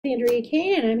Andrea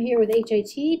Kane, and I'm here with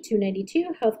HIT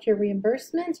 292 Healthcare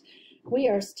Reimbursement. We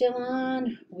are still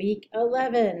on week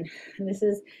 11. This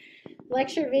is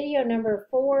lecture video number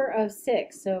 4 of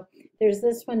 6. So there's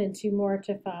this one and 2 more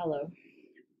to follow.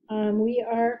 We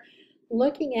are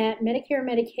looking at Medicare,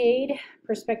 Medicaid,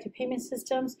 prospective payment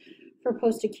systems for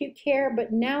post-acute care,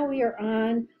 but now we are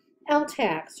on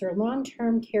LTCH, or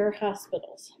long-term care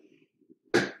hospitals.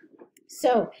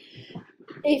 So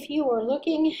if you are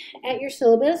looking at your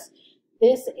syllabus,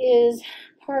 this is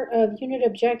part of Unit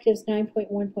Objectives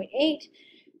 9.1.8,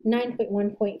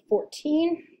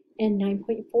 9.1.14, and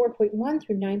 9.4.1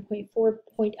 through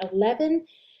 9.4.11,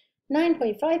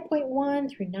 9.5.1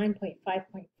 through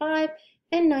 9.5.5,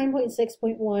 and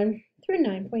 9.6.1 through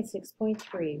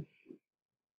 9.6.3.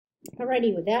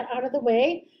 Alrighty, with that out of the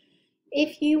way,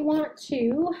 if you want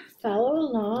to follow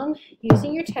along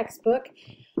using your textbook,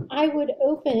 I would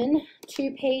open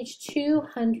to page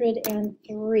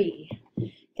 203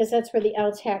 because that's where the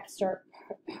LTCH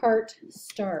part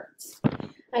starts.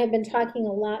 I have been talking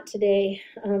a lot today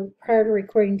prior to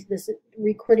recording this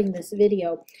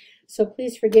video, so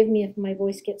please forgive me if my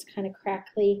voice gets kind of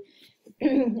crackly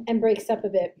and breaks up a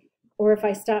bit, or if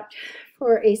I stopped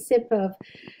for a sip of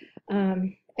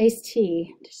iced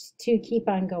tea just to keep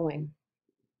on going.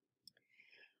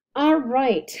 All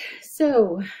right,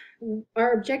 so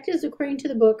our objectives according to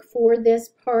the book for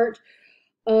this part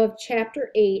of Chapter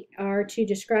 8 are to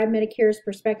describe Medicare's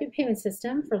prospective payment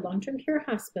system for long-term care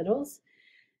hospitals,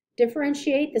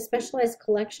 differentiate the specialized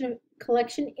collection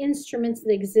instruments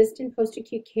that exist in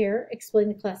post-acute care, explain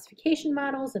the classification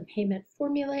models and payment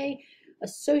formulae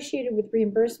associated with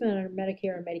reimbursement under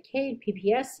Medicare and Medicaid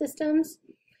PPS systems,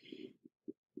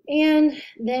 and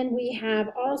then we have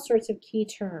all sorts of key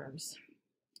terms.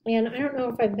 And I don't know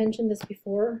if I've mentioned this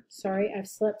before. Sorry, I've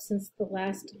slept since the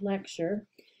last lecture.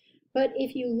 But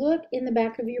if you look in the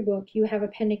back of your book, you have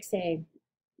Appendix A.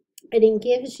 And it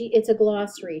gives you, it's a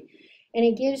glossary, and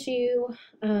it gives you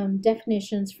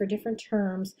definitions for different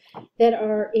terms that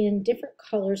are in different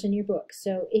colors in your book.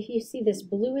 So if you see this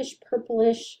bluish,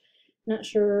 purplish, not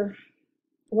sure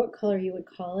what color you would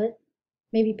call it,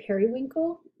 maybe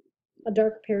periwinkle, a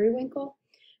dark periwinkle.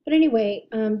 But anyway,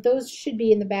 those should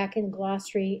be in the back in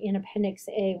glossary in Appendix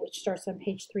A, which starts on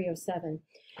page 307.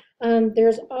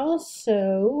 There's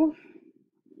also,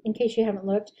 in case you haven't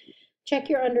looked, check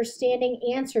your understanding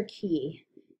answer key,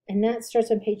 and that starts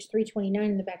on page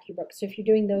 329 in the back of your book. So if you're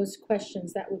doing those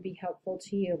questions, that would be helpful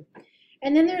to you.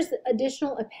 And then there's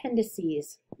additional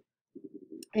appendices,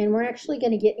 and we're actually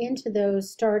going to get into those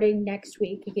starting next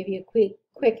week to give you a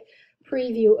quick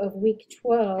preview of week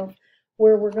 12,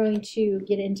 where we're going to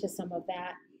get into some of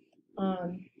that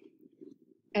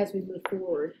as we move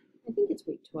forward. I think it's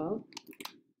week 12.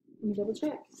 Let me double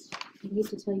check. I hate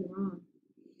to tell you wrong.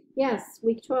 Yes,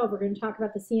 week 12, we're going to talk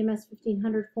about the CMS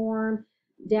 1500 form,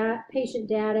 patient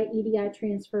data, EDI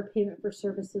transfer, payment for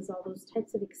services, all those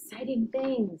types of exciting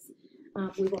things.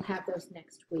 We will have those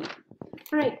next week.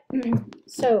 All right,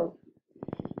 so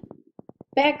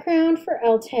background for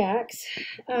LTCH.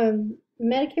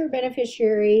 Medicare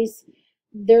beneficiaries,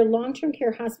 their long-term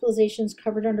care hospitalizations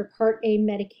covered under Part A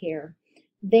Medicare.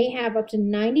 They have up to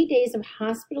 90 days of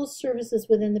hospital services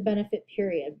within the benefit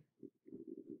period.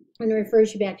 And it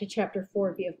refers you back to Chapter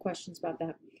 4 if you have questions about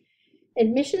that.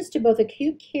 Admissions to both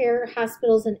acute care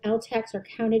hospitals and LTCH are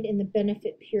counted in the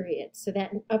benefit period. So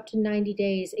that up to 90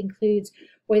 days includes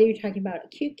whether you're talking about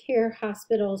acute care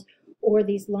hospitals or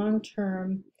these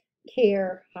long-term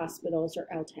care hospitals or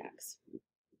LTCHs.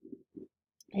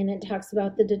 And it talks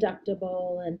about the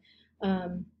deductible and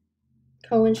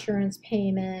co-insurance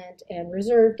payment and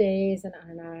reserve days and on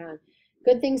and on.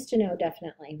 Good things to know,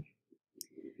 definitely.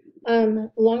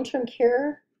 Long-term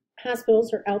care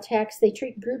hospitals or LTCHs, they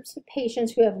treat groups of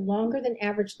patients who have longer than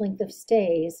average length of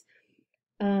stays,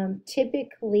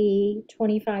 typically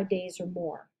 25 days or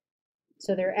more.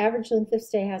 So their average length of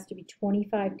stay has to be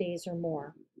 25 days or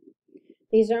more.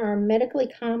 These are medically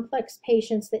complex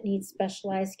patients that need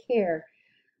specialized care.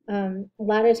 A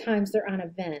lot of times they're on a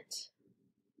vent,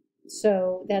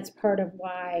 so that's part of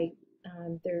why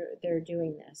they're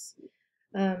doing this.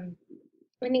 An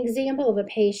example of a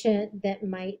patient that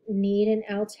might need an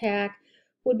LTCH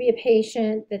would be a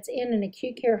patient that's in an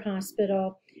acute care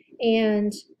hospital,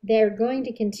 and they're going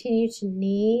to continue to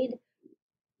need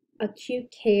acute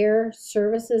care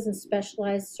services and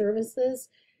specialized services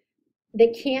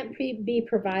that can't be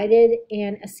provided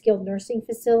in a skilled nursing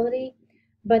facility,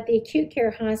 but the acute care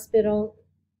hospital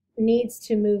needs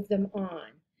to move them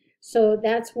on. So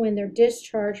that's when they're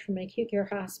discharged from an acute care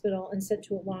hospital and sent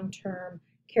to a long-term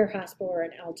care hospital or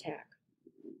an LTCH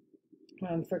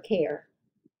for care.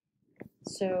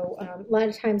 So a lot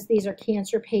of times these are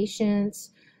cancer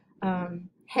patients,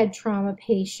 head trauma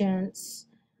patients,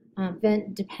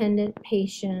 vent-dependent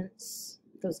patients,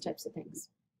 those types of things.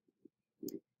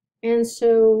 And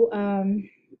so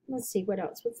let's see, what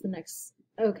else? What's the next?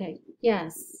 Okay,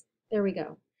 yes, there we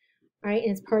go. All right,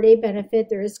 and it's Part A benefit.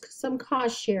 There is some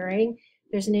cost sharing.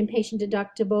 There's an inpatient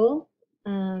deductible.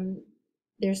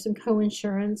 There's some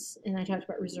co-insurance, and I talked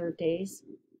about reserve days.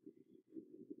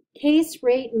 Case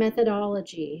rate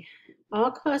methodology. All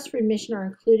costs for admission are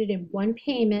included in one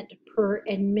payment per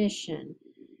admission.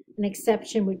 An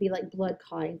exception would be like blood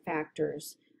clotting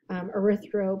factors,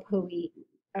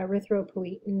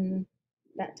 erythropoietin,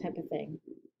 that type of thing.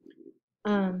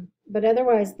 But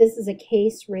otherwise, this is a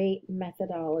case rate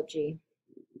methodology.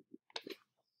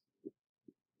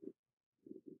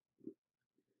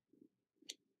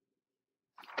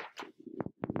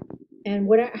 And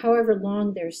however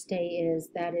long their stay is,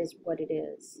 that is what it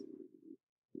is.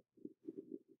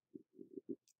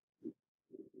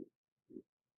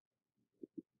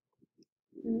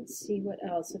 Let's see what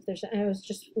else. If there's, I was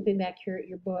just flipping back here at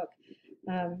your book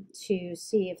to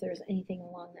see if there's anything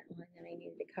along that line that I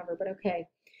needed to cover. But okay.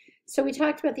 So we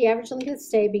talked about the average length of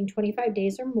stay being 25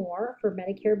 days or more for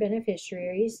Medicare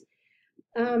beneficiaries.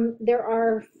 There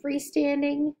are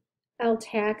freestanding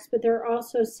LTCHs, but there are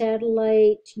also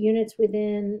satellite units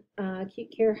within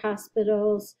acute care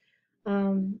hospitals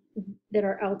that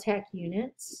are LTCH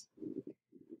units.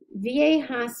 VA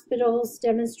hospitals,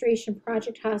 demonstration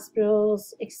project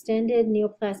hospitals, extended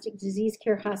neoplastic disease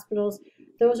care hospitals,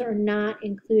 those are not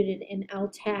included in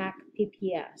LTCH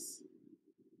PPS.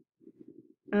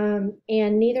 And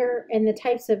the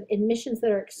types of admissions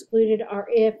that are excluded are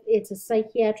if it's a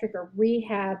psychiatric or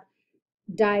rehab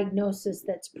diagnosis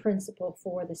that's principal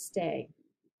for the stay.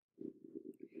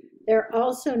 They're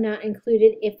also not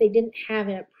included if they didn't have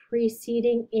a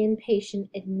preceding inpatient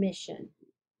admission.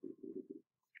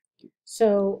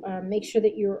 So make sure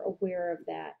that you're aware of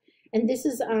that. And this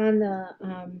is on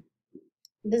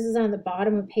the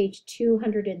bottom of page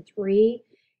 203,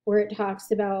 where it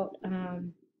talks about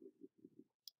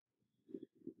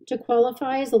to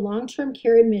qualify as a long-term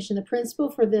care admission, the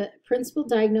principal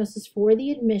diagnosis for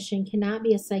the admission cannot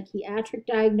be a psychiatric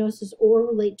diagnosis or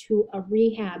relate to a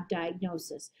rehab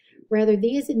diagnosis. Rather,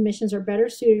 these admissions are better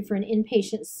suited for an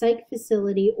inpatient psych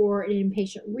facility or an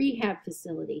inpatient rehab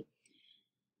facility.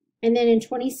 And then in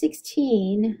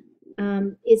 2016,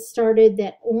 it started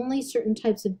that only certain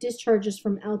types of discharges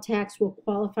from LTCHs will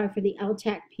qualify for the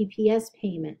LTCH PPS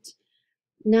payment.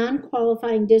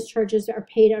 Non-qualifying discharges are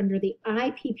paid under the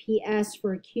IPPS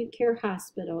for acute care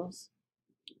hospitals.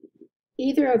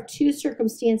 Either of two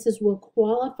circumstances will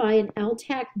qualify an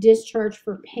LTCH discharge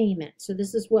for payment. So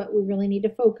this is what we really need to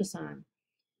focus on.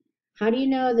 How do you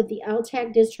know that the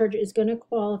LTCH discharge is going to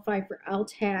qualify for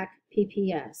LTCH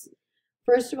PPS?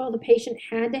 First of all, the patient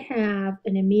had to have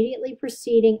an immediately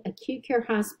preceding acute care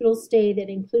hospital stay that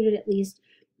included at least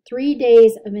 3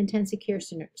 days of intensive care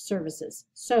services.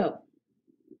 So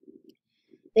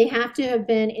they have to have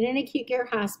been in an acute care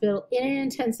hospital in an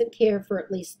intensive care for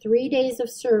at least 3 days of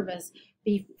service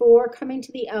before coming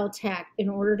to the LTCH in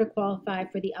order to qualify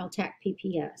for the LTCH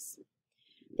PPS.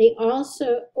 They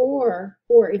also, or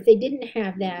if they didn't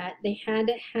have that, they had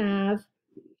to have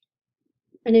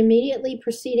an immediately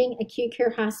preceding acute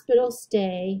care hospital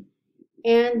stay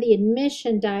and the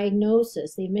admission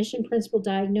diagnosis, the admission principal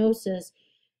diagnosis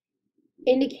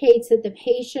indicates that the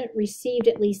patient received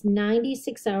at least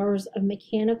 96 hours of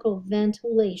mechanical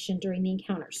ventilation during the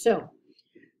encounter. So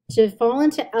to fall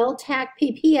into LTCH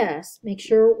PPS,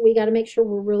 we got to make sure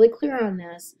we're really clear on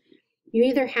this. You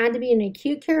either had to be in an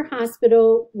acute care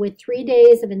hospital with 3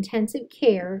 days of intensive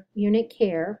care, unit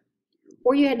care,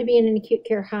 or you had to be in an acute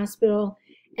care hospital.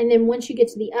 And then once you get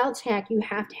to the LTCH, you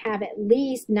have to have at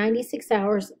least 96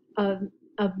 hours of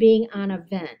being on a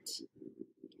vent.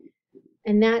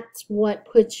 And that's what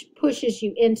pushes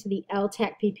you into the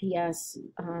LTCH PPS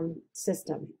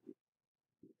system.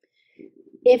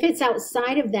 If it's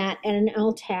outside of that at an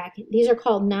LTCH, these are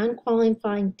called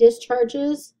non-qualifying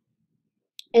discharges,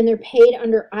 and they're paid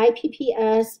under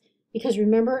IPPS because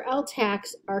remember,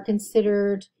 LTCHs are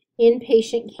considered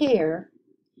inpatient care,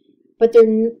 but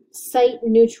they're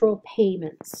site-neutral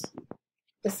payments.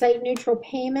 The site-neutral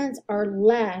payments are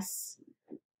less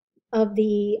of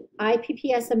the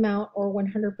IPPS amount or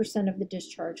 100% of the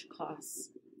discharge costs.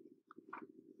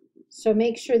 So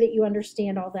make sure that you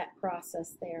understand all that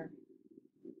process there.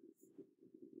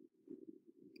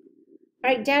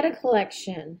 All right, data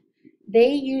collection. They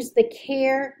use the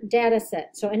CARE data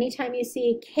set. So anytime you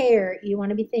see CARE, you want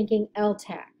to be thinking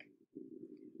LTCH.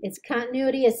 It's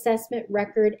continuity, assessment,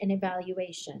 record, and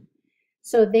evaluation.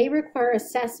 So they require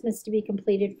assessments to be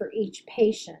completed for each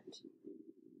patient.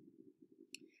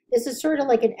 This is sort of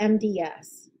like an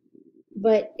MDS,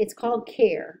 but it's called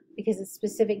CARE because it's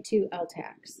specific to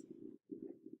LTCH.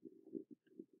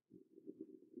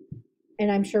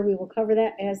 And I'm sure we will cover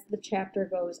that as the chapter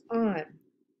goes on.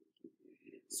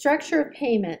 Structure of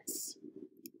payments.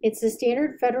 It's the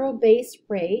standard federal base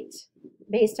rate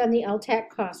based on the LTCH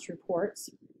cost reports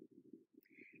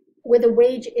with a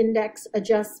wage index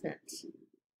adjustment.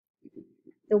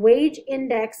 The wage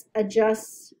index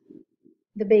adjusts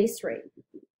the base rate,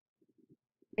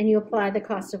 and you apply the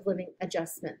cost of living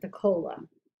adjustment, the COLA,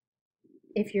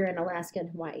 if you're in Alaska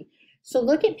and Hawaii. So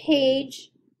look at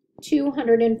page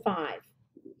 205,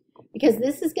 because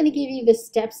this is going to give you the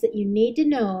steps that you need to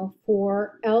know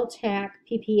for LTCH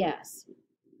PPS.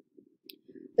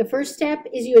 The first step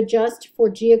is you adjust for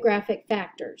geographic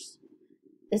factors.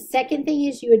 The second thing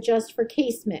is you adjust for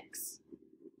case mix.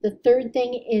 The third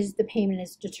thing is the payment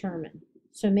is determined.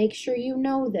 So make sure you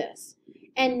know this.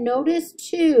 And notice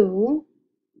too,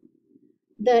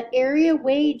 the area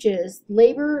wages,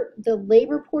 the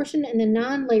labor portion and the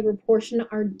non-labor portion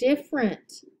are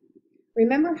different.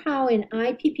 Remember how in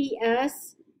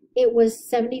IPPS it was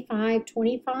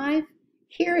 75-25?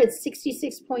 Here it's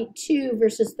 66.2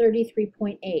 versus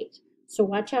 33.8. So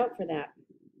watch out for that.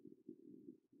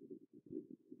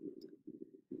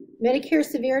 Medicare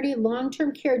severity,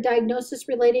 long-term care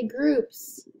diagnosis-related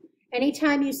groups.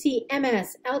 Anytime you see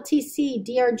MS, LTC,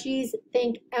 DRGs,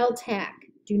 think LTCH.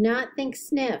 Do not think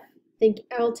SNF, think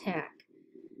LTCH.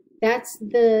 That's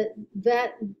the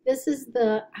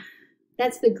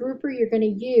grouper you're going to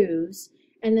use,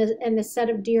 and the set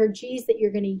of DRGs that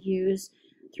you're going to use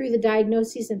through the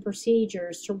diagnoses and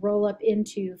procedures to roll up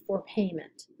into for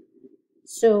payment.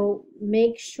 So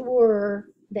make sure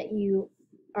that you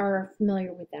are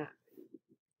familiar with that.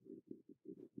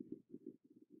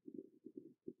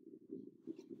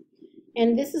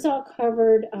 And this is all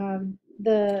covered,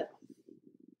 the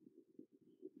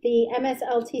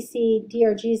MSLTC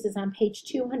DRGs is on page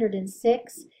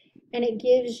 206, and it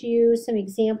gives you some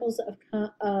examples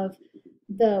of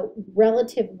the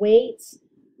relative weights,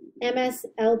 MS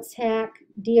LTCH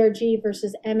DRG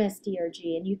versus MS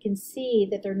DRG, and you can see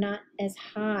that they're not as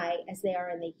high as they are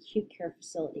in the acute care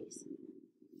facilities.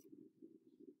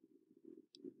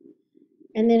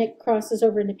 And then it crosses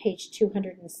over into page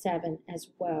 207 as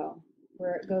well,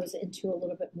 where it goes into a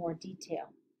little bit more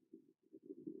detail.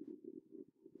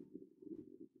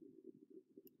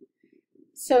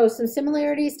 So some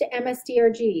similarities to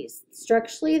MSDRGs.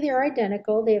 Structurally, they're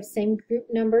identical. They have same group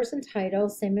numbers and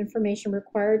titles, same information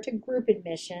required to group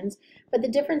admissions, but the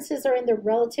differences are in the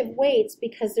relative weights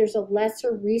because there's a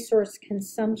lesser resource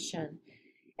consumption.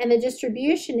 And the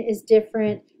distribution is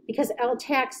different because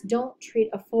LTCHs don't treat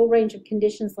a full range of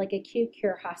conditions like acute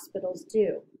care hospitals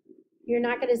do. You're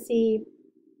not going to see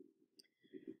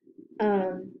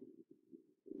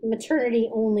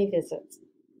maternity-only visits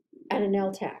at an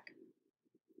LTCH.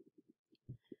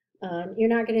 You're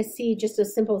not going to see just a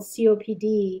simple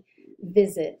COPD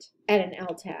visit at an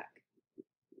LTCH.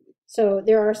 So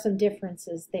there are some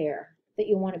differences there that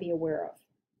you want to be aware of.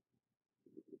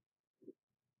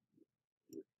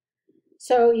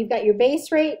 So you've got your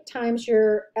base rate times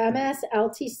your MS,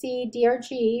 LTC,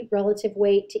 DRG, relative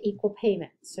weight to equal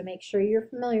payment. So make sure you're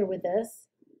familiar with this.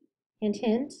 Hint,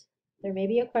 hint, there may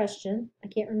be a question. I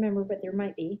can't remember, but there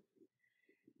might be.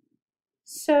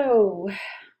 So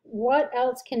what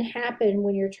else can happen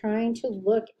when you're trying to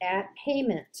look at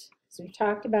payment? So we've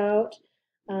talked about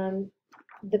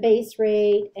the base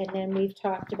rate, and then we've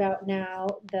talked about now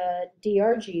the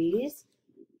DRGs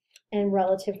and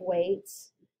relative weights.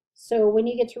 So when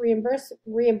you get to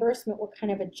reimbursement, what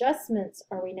kind of adjustments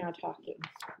are we now talking?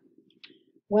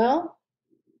 Well,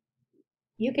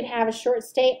 you could have a short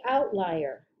stay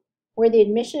outlier where the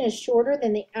admission is shorter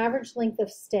than the average length of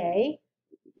stay.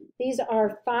 These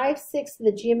are 5/6 of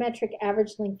the geometric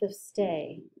average length of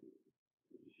stay.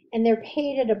 And they're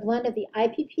paid at a blend of the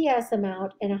IPPS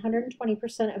amount and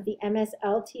 120% of the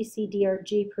MSLTC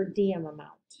DRG per diem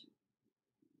amount.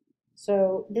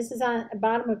 So this is on the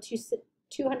bottom of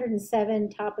 207,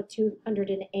 top of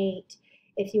 208,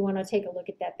 if you want to take a look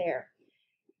at that there.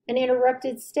 An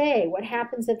interrupted stay. What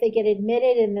happens if they get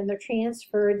admitted and then they're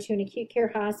transferred to an acute care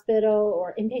hospital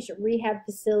or inpatient rehab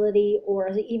facility or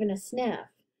even a SNF,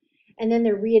 and then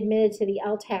they're readmitted to the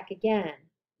LTCH again?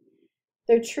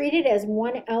 They're treated as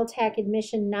one LTCH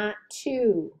admission, not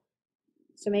two.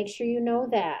 So make sure you know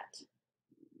that.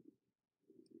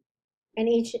 And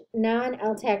each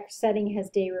non-LTCH setting has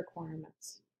day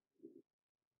requirements.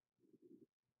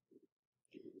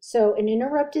 So an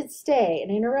interrupted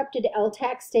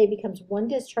LTAC stay becomes one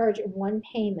discharge and one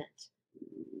payment.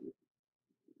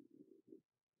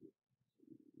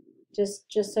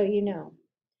 Just so you know.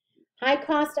 High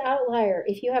cost outlier.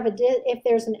 If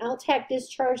there's an LTAC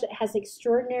discharge that has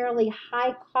extraordinarily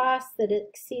high costs that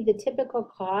exceed the typical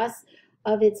costs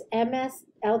of its MS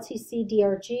LTC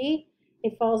DRG,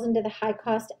 it falls into the high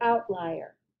cost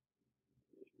outlier.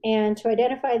 And to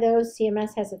identify those,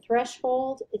 CMS has a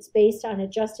threshold. It's based on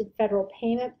adjusted federal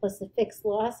payment plus the fixed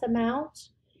loss amount.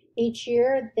 Each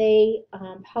year they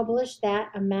publish that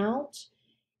amount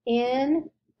in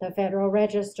the Federal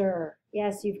Register.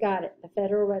 Yes, you've got it, the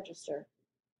Federal Register.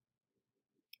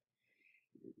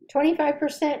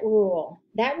 25% rule.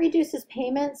 That reduces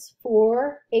payments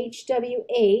for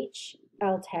HWH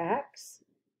LTACs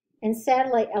and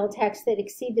satellite LTACs that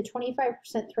exceed the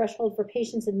 25% threshold for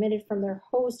patients admitted from their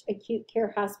host acute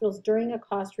care hospitals during a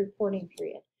cost reporting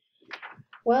period.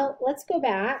 Well, let's go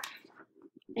back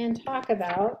and talk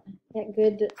about that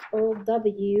good old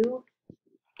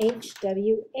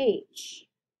HWH.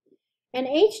 An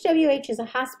HWH is a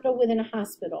hospital within a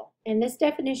hospital, and this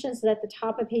definition is at the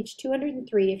top of page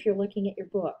 203 if you're looking at your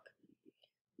book.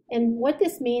 And what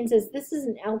this means is this is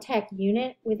an LTAC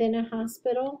unit within a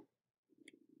hospital.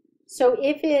 So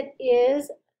if it is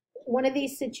one of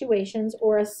these situations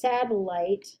or a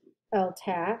satellite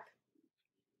LTAC,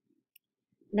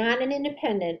 not an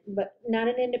independent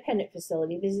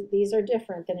facility, these are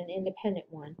different than an independent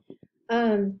one,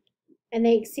 and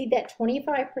they exceed that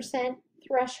 25%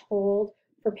 threshold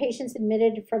for patients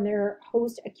admitted from their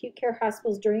host acute care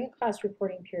hospitals during a cost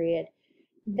reporting period,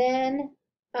 then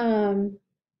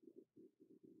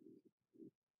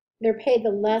they're paid the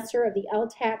lesser of the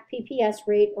LTAC PPS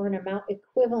rate or an amount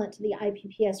equivalent to the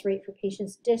IPPS rate for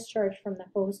patients discharged from the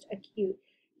host acute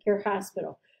care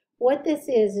hospital. What this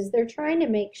is they're trying to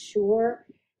make sure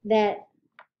that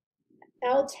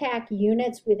LTAC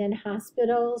units within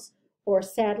hospitals or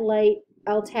satellite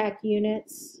LTAC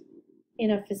units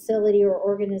in a facility or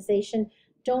organization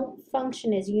don't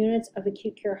function as units of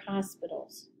acute care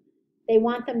hospitals. They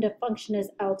want them to function as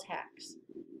LTACs,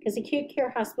 because acute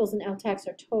care hospitals and LTACs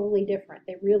are totally different.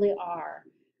 They really are.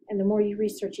 And the more you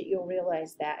research it, you'll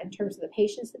realize that in terms of the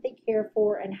patients that they care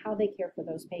for and how they care for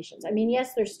those patients. I mean,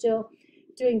 yes, they're still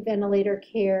doing ventilator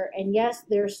care, and yes,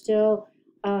 they're still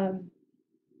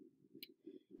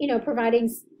providing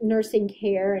nursing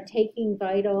care and taking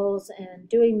vitals and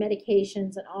doing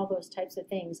medications and all those types of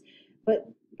things.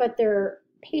 But their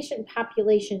patient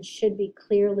population should be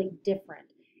clearly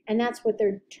different. And that's what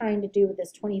they're trying to do with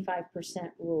this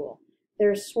 25% rule.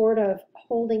 They're sort of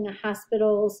holding the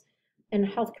hospitals and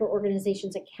healthcare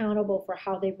organizations accountable for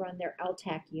how they run their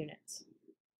LTAC units.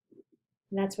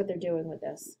 And that's what they're doing with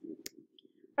this.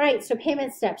 All right, so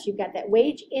payment steps. You've got that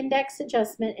wage index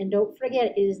adjustment, and don't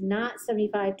forget, it is not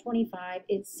 75.25.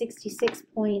 It's 66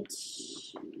 point.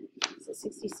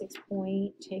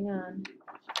 Hang on.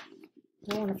 I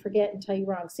don't want to forget and tell you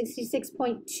wrong.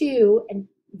 66.2 and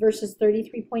versus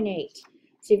 33.8.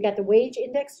 So you've got the wage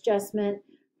index adjustment,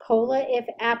 COLA if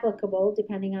applicable,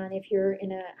 depending on if you're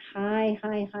in a high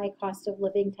cost of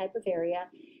living type of area,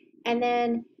 and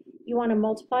then you want to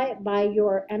multiply it by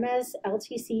your MS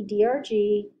LTC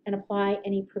DRG and apply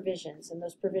any provisions, and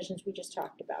those provisions we just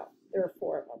talked about. There are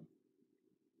 4 of them.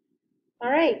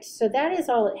 All right, so that is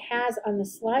all it has on the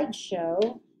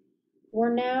slideshow.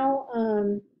 We're now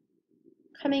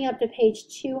coming up to page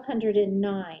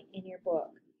 209 in your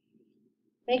book.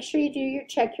 Make sure you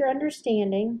check your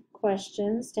understanding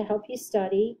questions to help you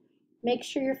study. Make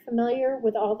sure you're familiar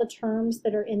with all the terms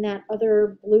that are in that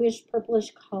other bluish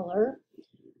purplish color.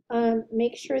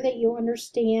 Make sure that you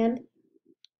understand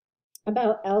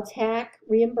about LTAC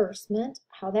reimbursement,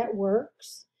 how that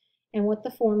works, and what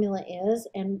the formula is,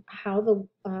 and how the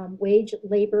wage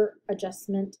labor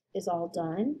adjustment is all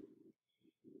done.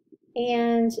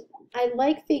 And I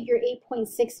like figure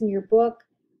 8.6 in your book,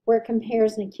 where it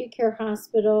compares an acute care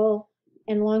hospital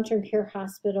and long-term care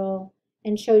hospital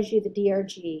and shows you the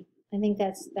DRG. I think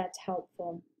that's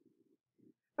helpful.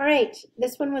 All right,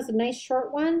 this one was a nice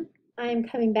short one. I'm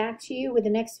coming back to you with the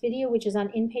next video, which is on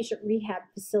inpatient rehab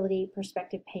facility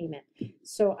prospective payment.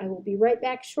 So I will be right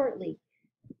back shortly.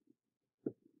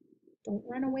 Don't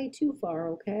run away too far,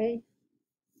 okay?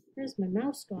 Where's my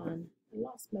mouse gone? I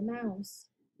lost my mouse.